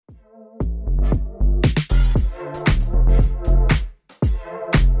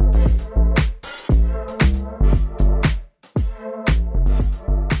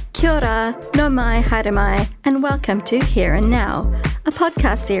No mai, haere mai, and welcome to Here and Now, a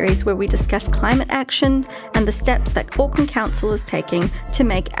podcast series where we discuss climate action and the steps that Auckland Council is taking to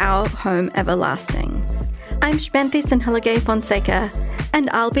make our home everlasting. I'm Shmanthi Sinhalagay Fonseca, and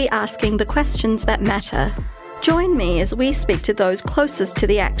I'll be asking the questions that matter. Join me as we speak to those closest to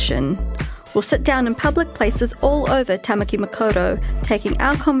the action. We'll sit down in public places all over Tamaki Makaurau, taking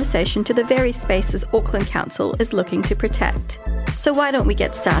our conversation to the very spaces Auckland Council is looking to protect. So why don't we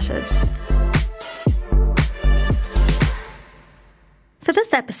get started? For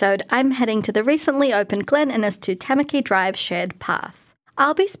this episode, I'm heading to the recently opened Glen Innes to Tamaki Drive shared path.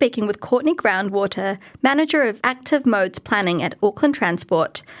 I'll be speaking with Courtney Groundwater, Manager of Active Modes Planning at Auckland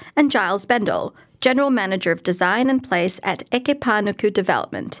Transport, and Giles Bendel, General Manager of Design and Place at Eke Panuku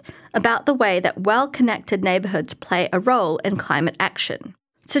Development, about the way that well-connected neighbourhoods play a role in climate action.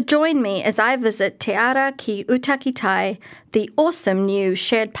 So join me as I visit Te Ara ki Utakitai, the awesome new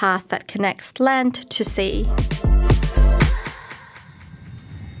shared path that connects land to sea.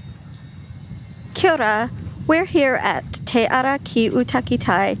 Kia ora. We're here at Te Ara ki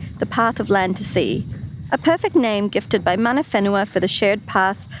Utakitai, the path of land to sea. A perfect name gifted by Mana Whenua for the shared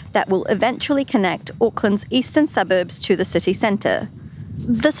path that will eventually connect Auckland's eastern suburbs to the city centre.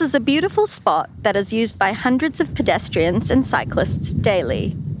 This is a beautiful spot that is used by hundreds of pedestrians and cyclists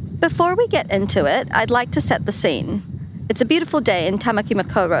daily. Before we get into it, I'd like to set the scene. It's a beautiful day in Tamaki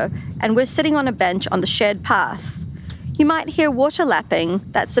Makaurau, and we're sitting on a bench on the shared path. You might hear water lapping.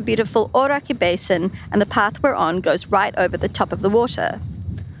 That's the beautiful Oraki Basin, and the path we're on goes right over the top of the water.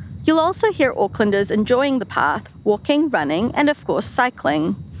 You'll also hear Aucklanders enjoying the path, walking, running, and of course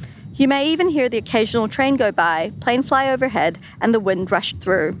cycling. You may even hear the occasional train go by, plane fly overhead, and the wind rush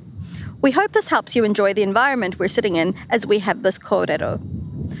through. We hope this helps you enjoy the environment we're sitting in as we have this kōrero.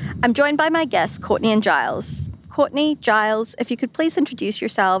 I'm joined by my guests, Courtney and Giles. Courtney, Giles, if you could please introduce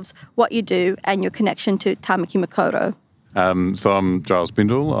yourselves, what you do, and your connection to Tamaki Makaurau. So I'm Giles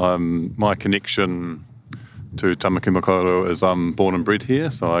Bendel. My connection to Tamaki Makaurau is I'm born and bred here,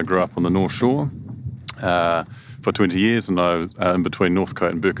 so I grew up on the North Shore for 20 years, and I was in between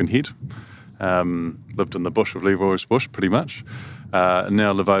Northcote and Birkenhead. Lived in the bush of Leroy's Bush, pretty much. And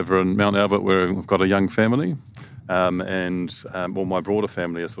now live over in Mount Albert, where we've got a young family, and my broader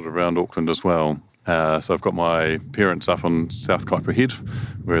family is sort of around Auckland as well. So I've got my parents up on South Kaipara Head,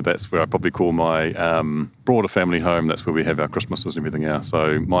 that's where I probably call my broader family home. That's where we have our Christmases and everything else.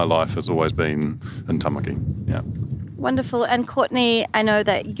 So my life has always been in Tamaki. Yeah. Wonderful. And Courtney, I know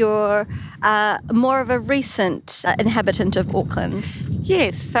that you're more of a recent inhabitant of Auckland.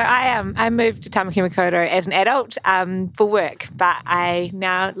 Yes, so I moved to Tamaki Makaurau as an adult for work, but I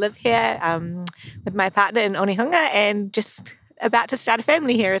now live here with my partner in Onehunga and just about to start a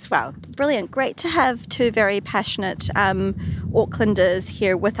family here as well. Brilliant. Great to have two very passionate Aucklanders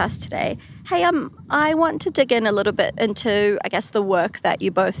here with us today. Hey, I want to dig in a little bit into, I guess, the work that you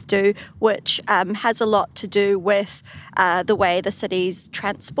both do, which has a lot to do with the way the city's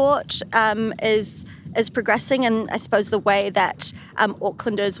transport is progressing, and I suppose the way that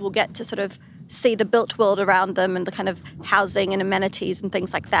Aucklanders will get to sort of see the built world around them and the kind of housing and amenities and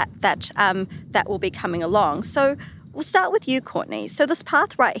things like that will be coming along. So we'll start with you, Courtney. So this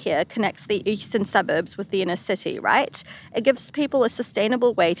path right here connects the eastern suburbs with the inner city, right? It gives people a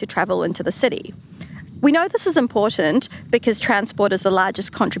sustainable way to travel into the city. We know this is important because transport is the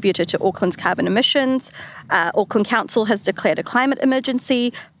largest contributor to Auckland's carbon emissions. Auckland Council has declared a climate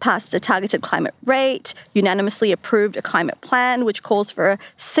emergency, passed a targeted climate rate, unanimously approved a climate plan, which calls for a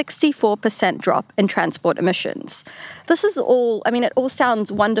 64% drop in transport emissions. This is all, it all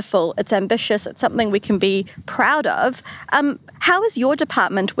sounds wonderful. It's ambitious. It's something we can be proud of. How is your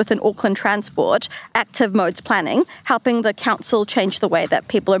department within Auckland Transport, Active Modes Planning, helping the council change the way that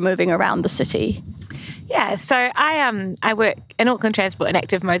people are moving around the city? Yeah, so I work in Auckland Transport and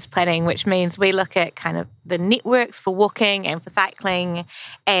Active Modes Planning, which means we look at kind of the networks for walking and for cycling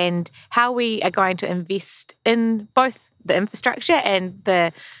and how we are going to invest in both the infrastructure and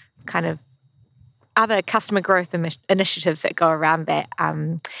the kind of other customer growth initiatives that go around that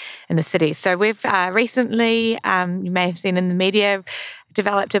in the city. So we've recently, you may have seen in the media,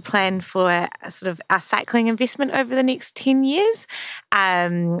 developed a plan for a sort of our cycling investment over the next 10 years.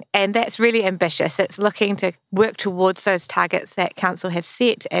 And that's really ambitious. It's looking to work towards those targets that council have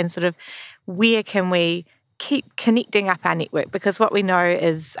set and sort of where can we keep connecting up our network, because what we know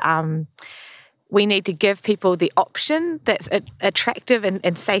is we need to give people the option that's attractive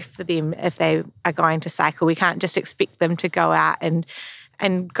and safe for them if they are going to cycle. We can't just expect them to go out and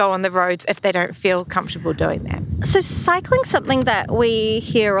and go on the roads if they don't feel comfortable doing that. So cycling's something that we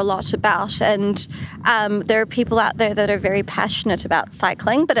hear a lot about, and there are people out there that are very passionate about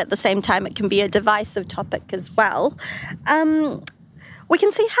cycling, but at the same time it can be a divisive topic as well. We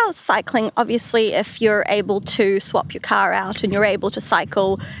can see how cycling, obviously, if you're able to swap your car out and you're able to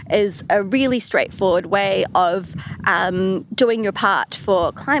cycle, is a really straightforward way of doing your part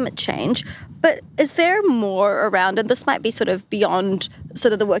for climate change. But is there more around, and this might be sort of beyond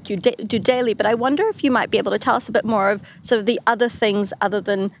sort of the work you do daily, but I wonder if you might be able to tell us a bit more of sort of the other things other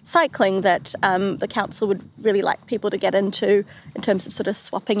than cycling that the council would really like people to get into in terms of sort of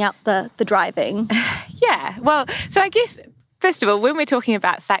swapping out the driving. Yeah, well, so I guess, first of all, when we're talking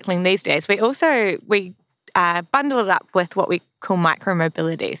about cycling these days, we bundle it up with what we call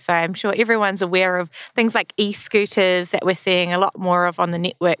micromobility. So I'm sure everyone's aware of things like e-scooters that we're seeing a lot more of on the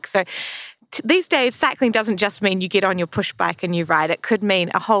network. So these days, cycling doesn't just mean you get on your push bike and you ride. It could mean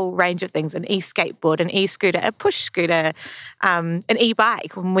a whole range of things: an e-skateboard, an e-scooter, a push scooter, an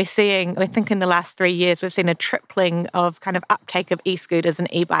e-bike. When I think in the last 3 years, we've seen a tripling of kind of uptake of e-scooters and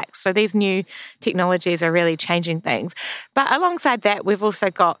e-bikes. So these new technologies are really changing things. But alongside that, we've also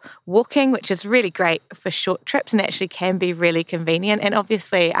got walking, which is really great for short trips and actually can be really convenient. And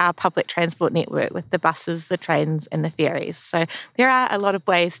obviously our public transport network with the buses, the trains and the ferries. So there are a lot of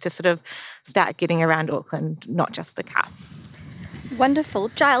ways to sort of start getting around Auckland, not just the car. Wonderful.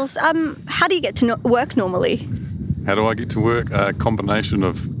 Giles, how do you get to work normally? How do I get to work? A combination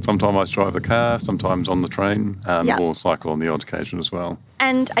of sometimes I drive a car, sometimes on the train, or cycle on the odd occasion as well.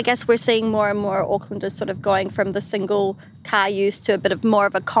 And I guess we're seeing more and more Aucklanders sort of going from the single car use to a bit of more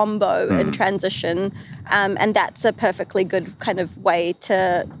of a combo in transition. And that's a perfectly good kind of way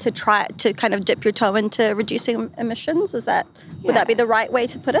to try to kind of dip your toe into reducing emissions. Would that be the right way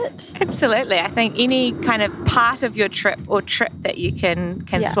to put it? Absolutely. I think any kind of part of your trip that you can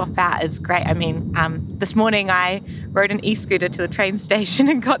swap out is great. I mean, this morning I rode an e-scooter to the train station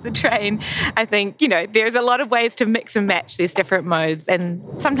and got the train. I think, there's a lot of ways to mix and match these different modes, and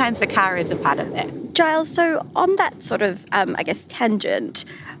sometimes the car is a part of that. Giles, so on that sort of, tangent,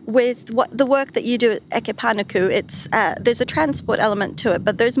 with the work that you do at Eke Panuku, it's there's a transport element to it,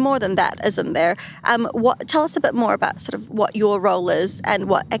 but there's more than that, isn't there? Tell us a bit more about sort of what your role is and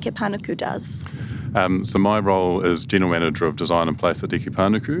what Eke Panuku does. So my role is General Manager of Design and Place at Eke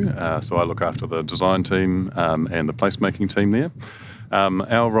Panuku. So I look after the design team and the placemaking team there.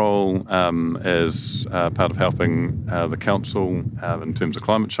 Our role as part of helping the council in terms of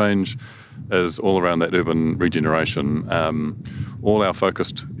climate change is all around that urban regeneration. All our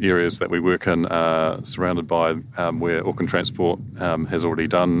focused areas that we work in are surrounded by where Auckland Transport has already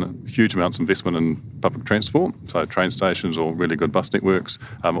done huge amounts of investment in public transport, so train stations or really good bus networks,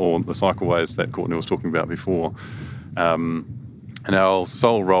 or the cycleways that Courtney was talking about before. And our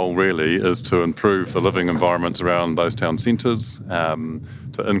sole role really is to improve the living environments around those town centres,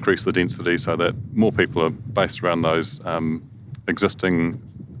 to increase the density so that more people are based around those existing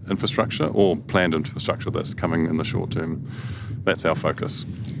infrastructure or planned infrastructure that's coming in the short term. That's our focus.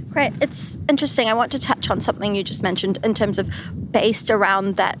 Great. It's interesting. I want to touch on something you just mentioned in terms of based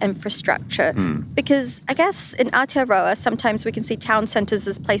around that infrastructure. Because I guess in Aotearoa, sometimes we can see town centres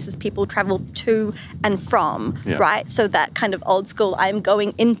as places people travel to and from, right? So that kind of old school, I'm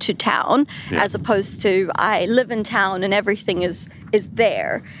going into town, as opposed to I live in town and everything is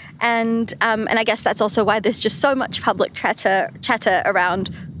there. And I guess that's also why there's just so much public chatter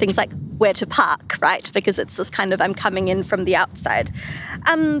around things like where to park, right? Because it's this kind of I'm coming in from the outside.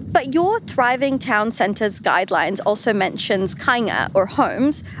 But your Thriving Town Centres guidelines also mentions kainga or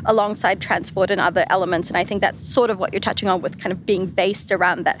homes alongside transport and other elements. And I think that's sort of what you're touching on with kind of being based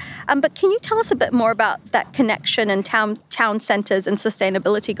around that. But can you tell us a bit more about that connection and town centres and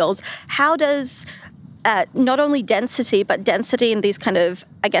sustainability goals? How does not only density, but density in these kind of,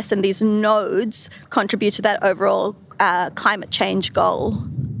 I guess, in these nodes contribute to that overall climate change goal?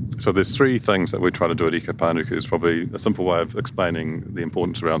 So there's three things that we try to do at Eke Panuku. Is probably a simple way of explaining the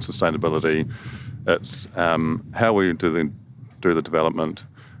importance around sustainability. It's how we do the development,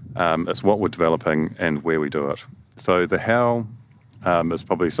 it's what we're developing and where we do it. So the how is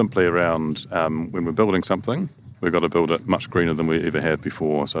probably simply around when we're building something, we've got to build it much greener than we ever had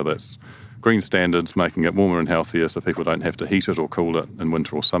before. So that's green standards, making it warmer and healthier so people don't have to heat it or cool it in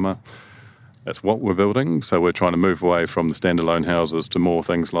winter or summer. That's what we're building. So we're trying to move away from the standalone houses to more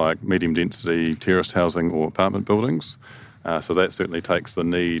things like medium density terraced housing or apartment buildings. So that certainly takes the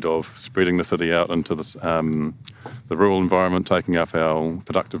need of spreading the city out into the rural environment, taking up our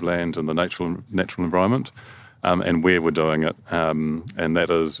productive land and the natural environment, and where we're doing it. And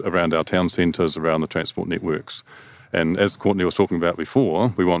that is around our town centres, around the transport networks. And as Courtney was talking about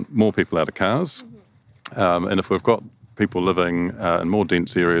before, we want more people out of cars. And if we've got people living in more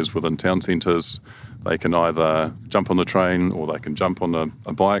dense areas within town centres, they can either jump on the train or they can jump on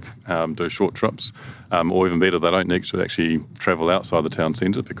a bike, do short trips, or even better, they don't need to actually travel outside the town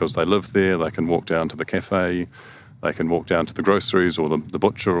centre because they live there. They can walk down to the cafe, they can walk down to the groceries or the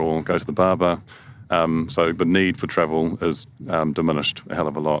butcher or go to the barber. So the need for travel is diminished a hell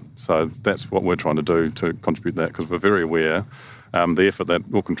of a lot. So that's what we're trying to do to contribute that, because we're very aware the effort that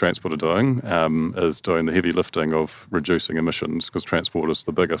Auckland Transport are doing is doing the heavy lifting of reducing emissions, because transport is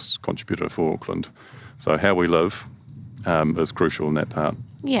the biggest contributor for Auckland. So how we live is crucial in that part.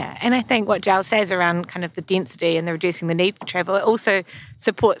 Yeah, and I think what Giles says around kind of the density and the reducing the need for travel, it also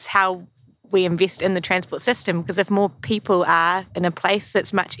supports how we invest in the transport system, because if more people are in a place,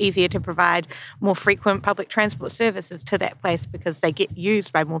 it's much easier to provide more frequent public transport services to that place because they get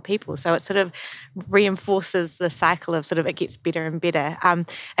used by more people. So it sort of reinforces the cycle of sort of it gets better and better.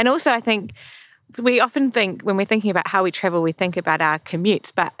 And also I think we often think when we're thinking about how we travel, we think about our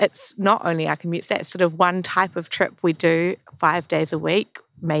commutes, but it's not only our commutes. That's sort of one type of trip we do 5 days a week,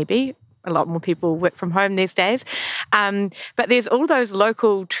 maybe. A lot more people work from home these days. But there's all those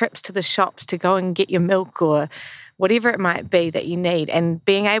local trips to the shops to go and get your milk or whatever it might be that you need, and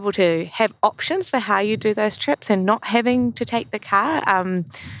being able to have options for how you do those trips and not having to take the car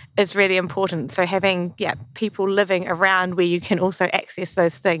is really important. So having people living around where you can also access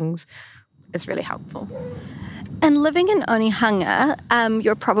those things is really helpful. And living in Onehunga,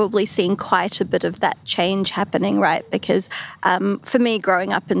 you're probably seeing quite a bit of that change happening, right? Because for me,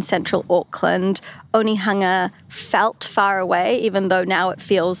 growing up in central Auckland, Onehunga felt far away, even though now it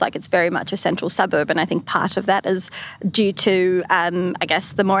feels like it's very much a central suburb. And I think part of that is due to, I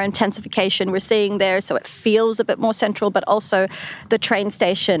guess, the more intensification we're seeing there. So it feels a bit more central, but also the train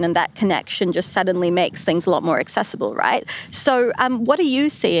station and that connection just suddenly makes things a lot more accessible, right? So what are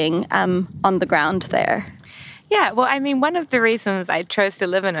you seeing on the ground there? Yeah, well, I mean, one of the reasons I chose to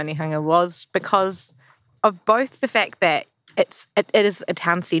live in Onehunga was because of both the fact that it is a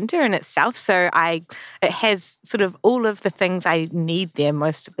town centre in itself, so it has sort of all of the things I need there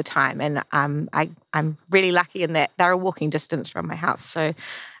most of the time, and I'm really lucky in that they're a walking distance from my house, so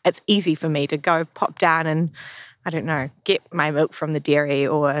it's easy for me to go pop down and, I don't know, get my milk from the dairy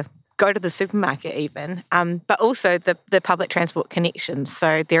or go to the supermarket even, but also the public transport connections.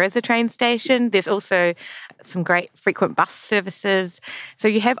 So there is a train station, there's also some great frequent bus services. So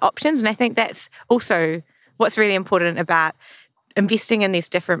you have options, and I think that's also what's really important about investing in these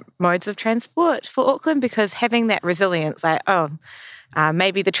different modes of transport for Auckland, because having that resilience, like,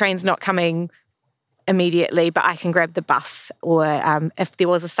 maybe the train's not coming immediately, but I can grab the bus, or if there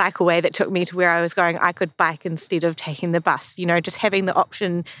was a cycleway that took me to where I was going, I could bike instead of taking the bus. You know, just having the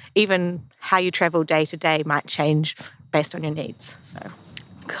option, even how you travel day to day might change based on your needs. So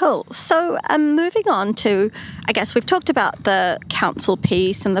cool. So moving on to, I guess we've talked about the council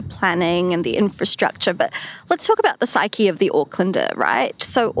piece and the planning and the infrastructure, but let's talk about the psyche of the Aucklander, right?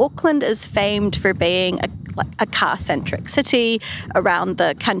 So Auckland is famed for being a car-centric city. Around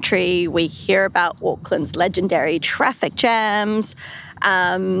the country, we hear about Auckland's legendary traffic jams.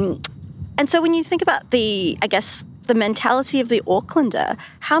 And so when you think about the mentality of the Aucklander,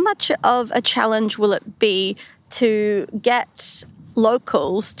 how much of a challenge will it be to get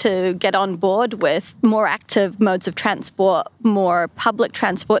locals to get on board with more active modes of transport, more public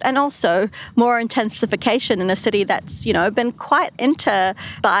transport, and also more intensification in a city that's, been quite into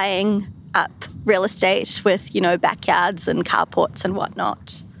buying up real estate with, backyards and carports and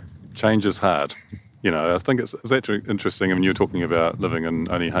whatnot? Change is hard. I think it's actually interesting. I mean, you're talking about living in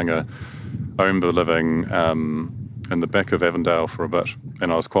Onehunga. I remember living in the back of Avondale for a bit,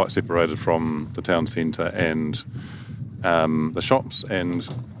 and I was quite separated from the town centre and the shops, and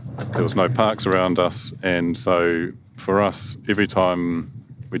there was no parks around us. And so for us, every time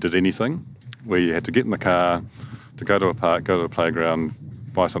we did anything, we had to get in the car to go to a park, go to a playground,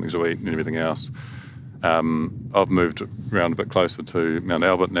 buy something to eat and everything else. I've moved around a bit closer to Mount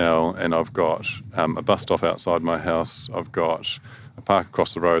Albert now, and I've got a bus stop outside my house. I've got a park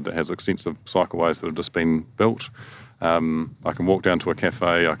across the road that has extensive cycleways that have just been built. I can walk down to a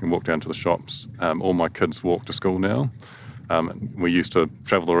cafe, I can walk down to the shops. All my kids walk to school now. We used to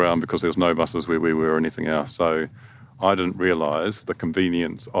travel around because there was no buses where we were or anything else. So I didn't realise the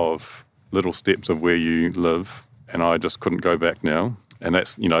convenience of little steps of where you live, and I just couldn't go back now. And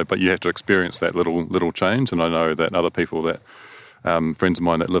that's, but you have to experience that little change. And I know that other people that, friends of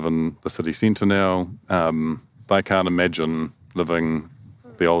mine that live in the city centre now, they can't imagine living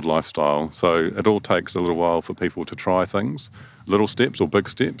the old lifestyle. So it all takes a little while for people to try things, little steps or big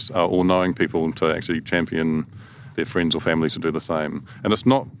steps, or knowing people to actually champion their friends or family to do the same. And it's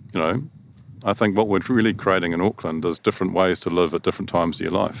not, I think what we're really creating in Auckland is different ways to live at different times of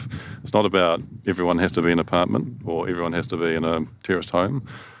your life. It's not about everyone has to be in an apartment or everyone has to be in a terraced home.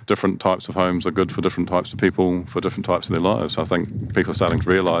 Different types of homes are good for different types of people for different types of their lives. I think people are starting to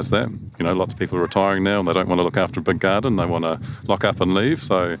realise that. Lots of people are retiring now and they don't want to look after a big garden. They want to lock up and leave.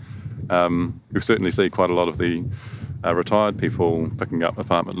 So we certainly see quite a lot of the retired people picking up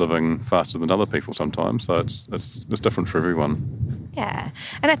apartment living faster than other people sometimes. So it's different for everyone. Yeah.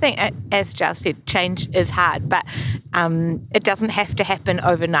 And I think, as Giles said, change is hard, but it doesn't have to happen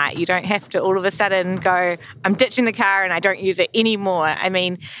overnight. You don't have to all of a sudden go, I'm ditching the car and I don't use it anymore. I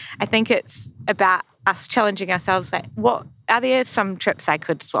mean, I think it's about us challenging ourselves, like, what are there some trips I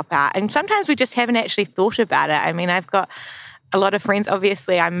could swap out? And sometimes we just haven't actually thought about it. I mean, I've got a lot of friends.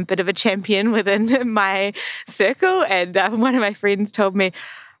 Obviously, I'm a bit of a champion within my circle. And one of my friends told me,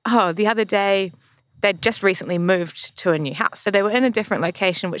 the other day, they'd just recently moved to a new house. So they were in a different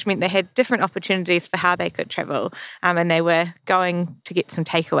location, which meant they had different opportunities for how they could travel. And they were going to get some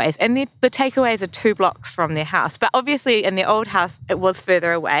takeaways. And the takeaways are 2 blocks from their house. But obviously in their old house, it was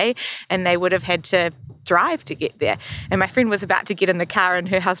further away and they would have had to drive to get there. And my friend was about to get in the car and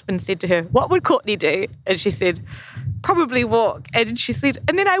her husband said to her, "What would Courtney do?" And she said, "Probably walk." And she said,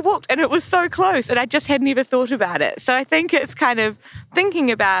 and then I walked and it was so close and I just hadn't even thought about it. So I think it's kind of thinking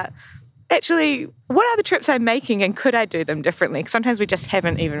about, actually, what are the trips I'm making and could I do them differently? Sometimes we just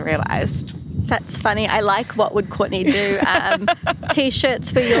haven't even realised. That's funny. I like what would Courtney do?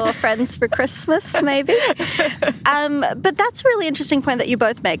 T-shirts for your friends for Christmas, maybe. But that's a really interesting point that you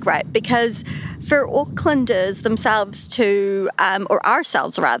both make, right? Because for Aucklanders themselves to, or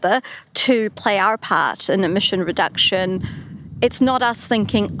ourselves rather, to play our part in emission reduction, it's not us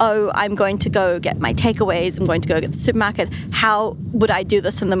thinking, I'm going to go get my takeaways, I'm going to go get the supermarket. How would I do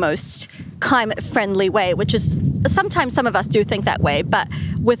this in the most climate-friendly way? Which is, sometimes some of us do think that way, but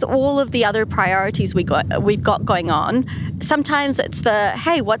with all of the other priorities we've got going on, sometimes it's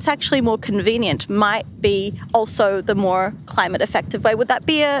hey, what's actually more convenient might be also the more climate-effective way. Would that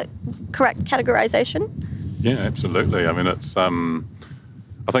be a correct categorization? Yeah, absolutely. I mean, it's, I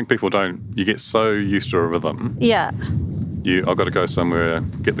think people you get so used to a rhythm. Yeah. I've got to go somewhere,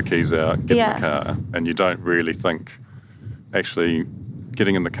 get the keys out, get in the car, and you don't really think, actually,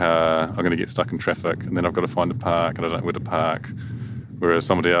 getting in the car, I'm going to get stuck in traffic, and then I've got to find a park, and I don't know where to park. Whereas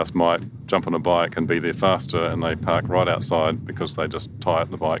somebody else might jump on a bike and be there faster, and they park right outside because they just tie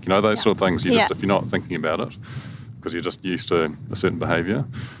up the bike. Those sort of things, if you're not thinking about it, because you're just used to a certain behaviour.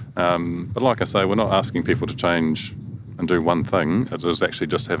 But like I say, we're not asking people to change and do one thing. It is actually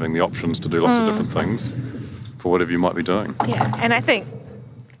just having the options to do lots of different things for whatever you might be doing. Yeah, and I think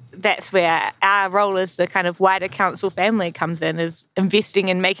that's where our role as the kind of wider council family comes in, is investing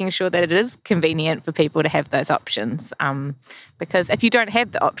in making sure that it is convenient for people to have those options. Because if you don't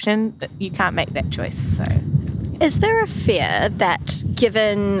have the option, you can't make that choice. So, is there a fear that,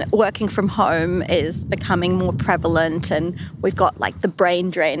 given working from home is becoming more prevalent and we've got like the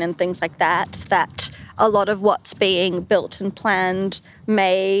brain drain and things like that, that a lot of what's being built and planned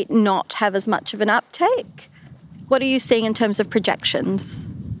may not have as much of an uptake? What are you seeing in terms of projections?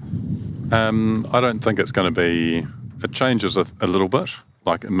 I don't think it's going to be... It changes a little bit,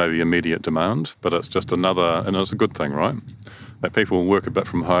 like maybe immediate demand, but it's just another... And it's a good thing, right? That people work a bit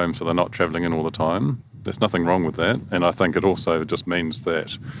from home so they're not travelling in all the time. There's nothing wrong with that. And I think it also just means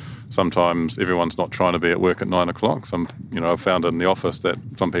that sometimes everyone's not trying to be at work at 9 o'clock. I've found in the office that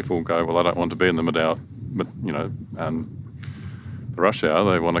some people go, well, I don't want to be in the the rush hour.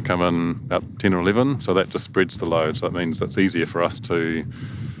 They want to come in about 10 or 11, so that just spreads the load. So it means it's easier for us to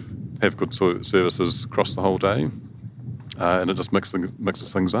have good services across the whole day, and it just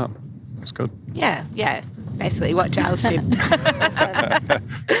mixes things up. It's good. Yeah, basically what Giles said.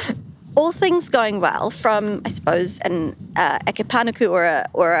 All things going well from, I suppose, an eke panuku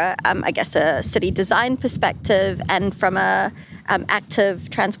or a city design perspective, and from a active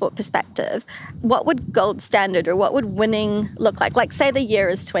transport perspective, what would gold standard or what would winning look like? Like, say the year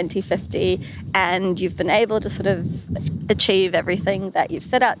is 2050 and you've been able to sort of achieve everything that you've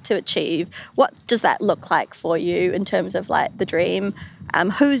set out to achieve. What does that look like for you in terms of like the dream?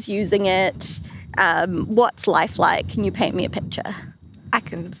 Who's using it? What's life like? Can you paint me a picture? I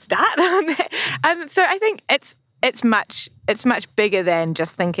can start on that. So I think it's much bigger than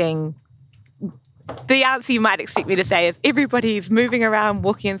just thinking the answer you might expect me to say is everybody's moving around,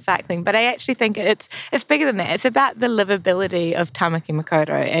 walking and cycling, but I actually think it's bigger than that. It's about the livability of Tamaki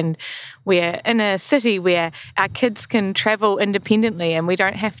Makaurau, and we're in a city where our kids can travel independently and we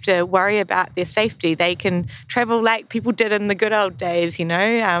don't have to worry about their safety. They can travel like people did in the good old days,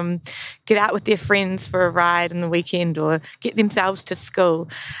 get out with their friends for a ride on the weekend or get themselves to school.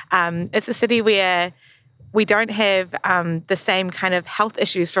 It's a city where we don't have the same kind of health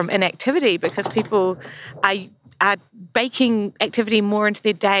issues from inactivity because people are baking activity more into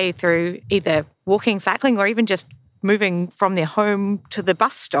their day through either walking, cycling, or even just moving from their home to the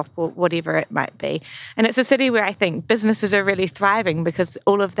bus stop or whatever it might be. And it's a city where I think businesses are really thriving because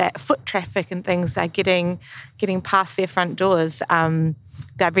all of that foot traffic and things are getting past their front doors.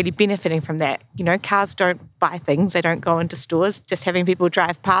 They're really benefiting from that. Cars don't buy things, they don't go into stores. Just having people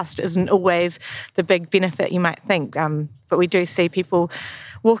drive past isn't always the big benefit you might think. But we do see people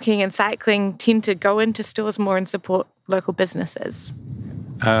walking and cycling tend to go into stores more and support local businesses.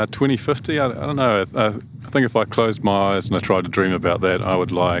 2050, I don't know. I think if I closed my eyes and I tried to dream about that, I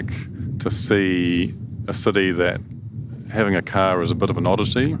would like to see a city that having a car is a bit of an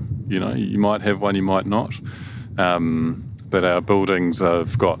oddity. You might have one, you might not. That our buildings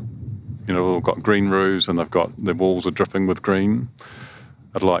have got, all got green roofs and their walls are dripping with green.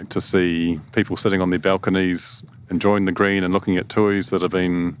 I'd like to see people sitting on their balconies enjoying the green and looking at tuis that have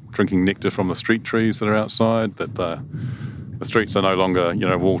been drinking nectar from the street trees that are outside, that the streets are no longer,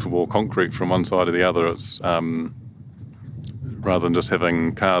 wall-to-wall concrete from one side to the other. It's rather than just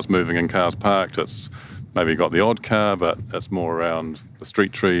having cars moving and cars parked, it's maybe got the odd car, but it's more around the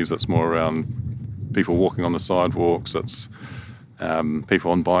street trees, it's more around people walking on the sidewalks, it's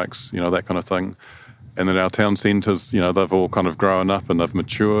people on bikes, that kind of thing. And then our town centres, they've all kind of grown up and they've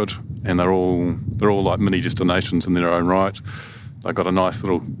matured, and they're all like mini destinations in their own right. They've got a nice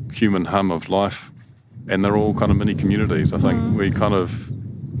little human hum of life. And they're all kind of mini communities. I think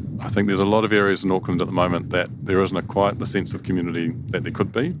I think there's a lot of areas in Auckland at the moment that there isn't quite the sense of community that there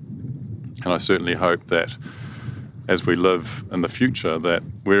could be. And I certainly hope that as we live in the future, that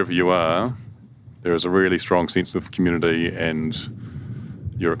wherever you are, there is a really strong sense of community and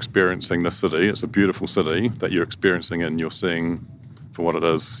you're experiencing this city. It's a beautiful city that you're experiencing and you're seeing for what it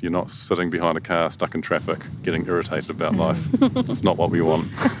is. You're not sitting behind a car stuck in traffic getting irritated about life. That's not what we want.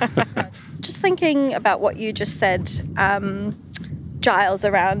 Just thinking about what you just said, Giles,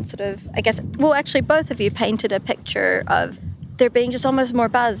 around sort of, I guess, well, actually both of you painted a picture of there being just almost more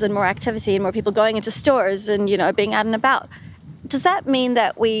buzz and more activity and more people going into stores and, being out and about. Does that mean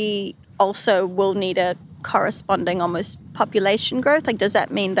that we also will need a corresponding almost population growth? Like, does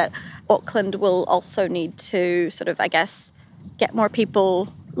that mean that Auckland will also need to sort of, I guess, get more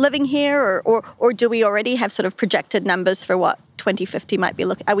people living here, or do we already have sort of projected numbers for what 2050 might be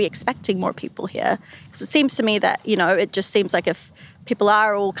looking? Are we expecting more people here? Because it seems to me that, it just seems like if people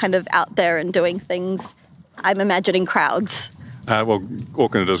are all kind of out there and doing things, I'm imagining crowds. Well,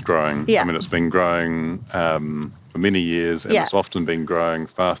 Auckland is growing. Yeah. I mean, it's been growing for many years, and it's often been growing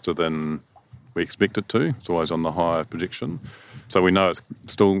faster than we expect it to. It's always on the higher projection. So we know it's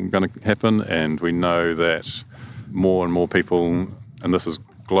still going to happen, and we know that more and more people, and this is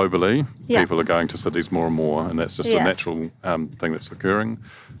globally, people are going to cities more and more, and that's just a natural thing that's occurring.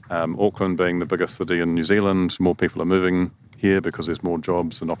 Auckland being the biggest city in New Zealand, more people are moving here because there's more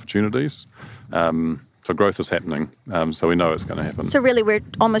jobs and opportunities. So growth is happening, so we know it's going to happen. So really we're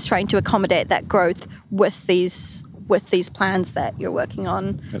almost trying to accommodate that growth with these plans that you're working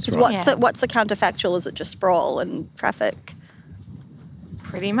on. That's right. What's the counterfactual? Is it just sprawl and traffic?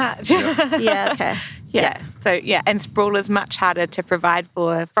 Pretty much. Yeah, okay. Yeah. So, and sprawl is much harder to provide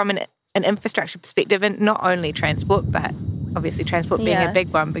for from an infrastructure perspective, and not only transport, but obviously transport being a big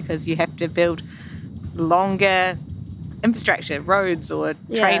one because you have to build longer infrastructure, roads or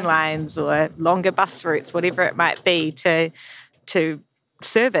train lines or longer bus routes, whatever it might be, to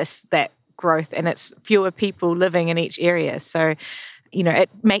service that growth, and it's fewer people living in each area. So, it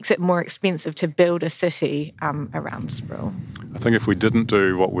makes it more expensive to build a city around sprawl. I think if we didn't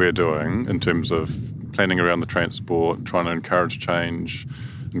do what we're doing in terms of planning around the transport, trying to encourage change,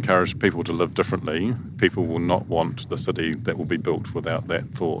 encourage people to live differently, people will not want the city that will be built without that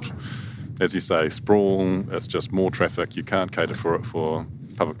thought. As you say, sprawl, it's just more traffic. You can't cater for it for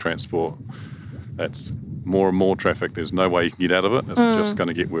public transport. That's more and more traffic. There's no way you can get out of it. It's just going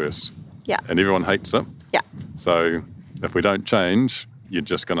to get worse. Yeah. And everyone hates it. Yeah. So if we don't change, you're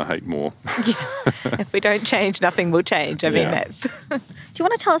just going to hate more. If we don't change, nothing will change. I mean, that's... Do you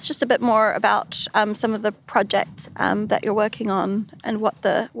want to tell us just a bit more about some of the projects that you're working on and what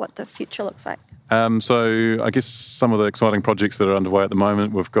the future looks like? So I guess some of the exciting projects that are underway at the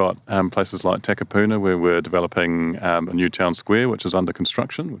moment, we've got places like Takapuna where we're developing a new town square which is under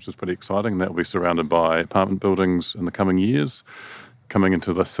construction, which is pretty exciting. That will be surrounded by apartment buildings in the coming years. Coming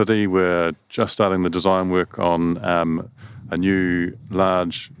into the city, we're just starting the design work on a new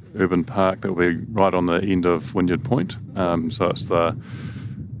large urban park that will be right on the end of Wynyard Point. So it's the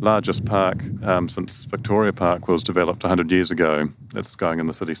largest park since Victoria Park was developed 100 years ago. That's going in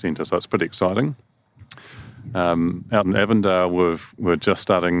the city centre, so it's pretty exciting. Out in Avondale, we're just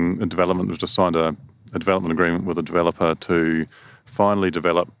starting a development. We've just signed a development agreement with a developer to finally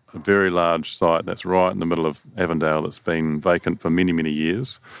develop a very large site that's right in the middle of Avondale that's been vacant for many, many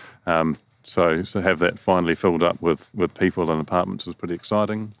years. So have that finally filled up with people and apartments is pretty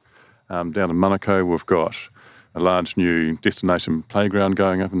exciting. Down in Manukau, we've got a large new destination playground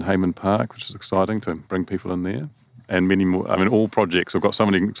going up in Hayman Park, which is exciting to bring people in there. And many more, all projects. We've got so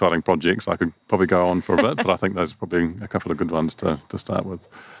many exciting projects. I could probably go on for a bit, but I think those are probably a couple of good ones to start with.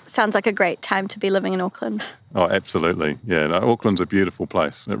 Sounds like a great time to be living in Auckland. Oh, absolutely. Yeah, no, Auckland's a beautiful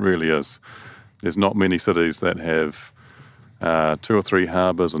place. It really is. There's not many cities that have 2 or 3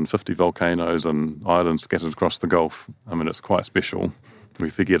 harbours and 50 volcanoes and islands scattered across the Gulf. It's quite special. We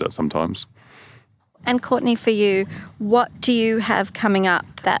forget it sometimes. And Courtney, for you, what do you have coming up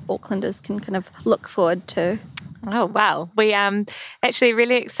that Aucklanders can kind of look forward to? Oh, wow. We actually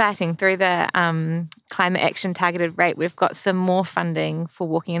really exciting through the Climate Action Targeted Rate. We've got some more funding for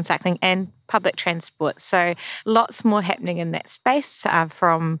walking and cycling and public transport. So lots more happening in that space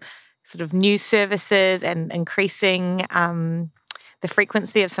from sort of new services and increasing the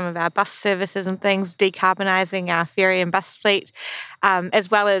frequency of some of our bus services and things, decarbonising our ferry and bus fleet,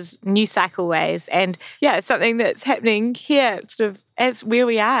 as well as new cycleways. And yeah, it's something that's happening here sort of as where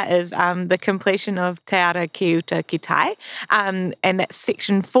we are is the completion of Te Ara ki Uta ki Tai, and that's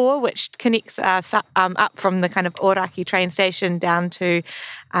section 4, which connects us up from the kind of Oraki train station down to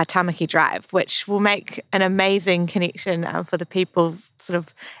Tamaki Drive, which will make an amazing connection for the people sort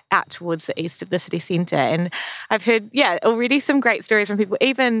of out towards the east of the city centre. And I've heard, already some great stories from people,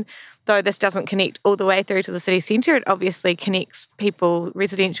 even though this doesn't connect all the way through to the city centre, it obviously connects people,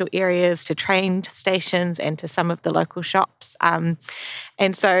 residential areas, to train stations and to some of the local shops. And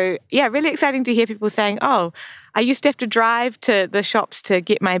so, really exciting to hear people saying, oh, I used to have to drive to the shops to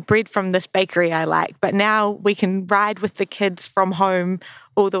get my bread from this bakery I like, but now we can ride with the kids from home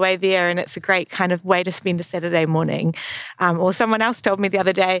all the way there, and it's a great kind of way to spend a Saturday morning. Or someone else told me the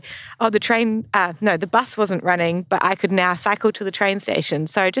other day, the bus wasn't running, but I could now cycle to the train station.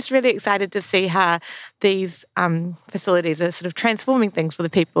 So just really excited to see how these facilities are sort of transforming things for the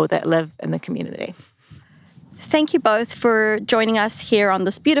people that live in the community. Thank you both for joining us here on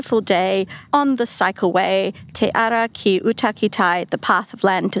this beautiful day on the cycleway, Te Ara ki Uta ki Tai, the path of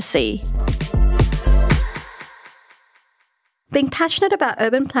land to sea. Being passionate about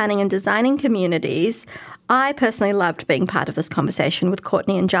urban planning and designing communities, I personally loved being part of this conversation with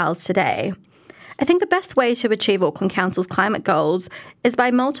Courtney and Giles today. I think the best way to achieve Auckland Council's climate goals is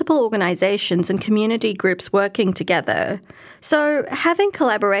by multiple organisations and community groups working together. So having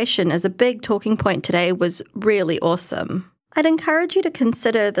collaboration as a big talking point today was really awesome. I'd encourage you to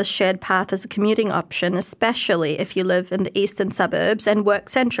consider the shared path as a commuting option, especially if you live in the eastern suburbs and work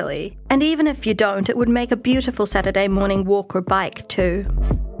centrally. And even if you don't, it would make a beautiful Saturday morning walk or bike too.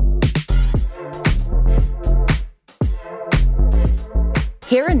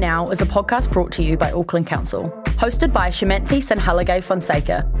 Here and Now is a podcast brought to you by Auckland Council. Hosted by Shemanthi Sanhalagay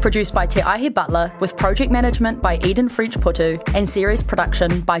Fonseca, produced by Te Aihe Butler, with project management by Eden French Putu and series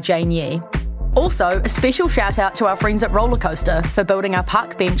production by Jane Yee. Also, a special shout out to our friends at Rollercoaster for building our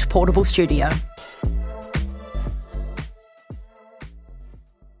park bench portable studio.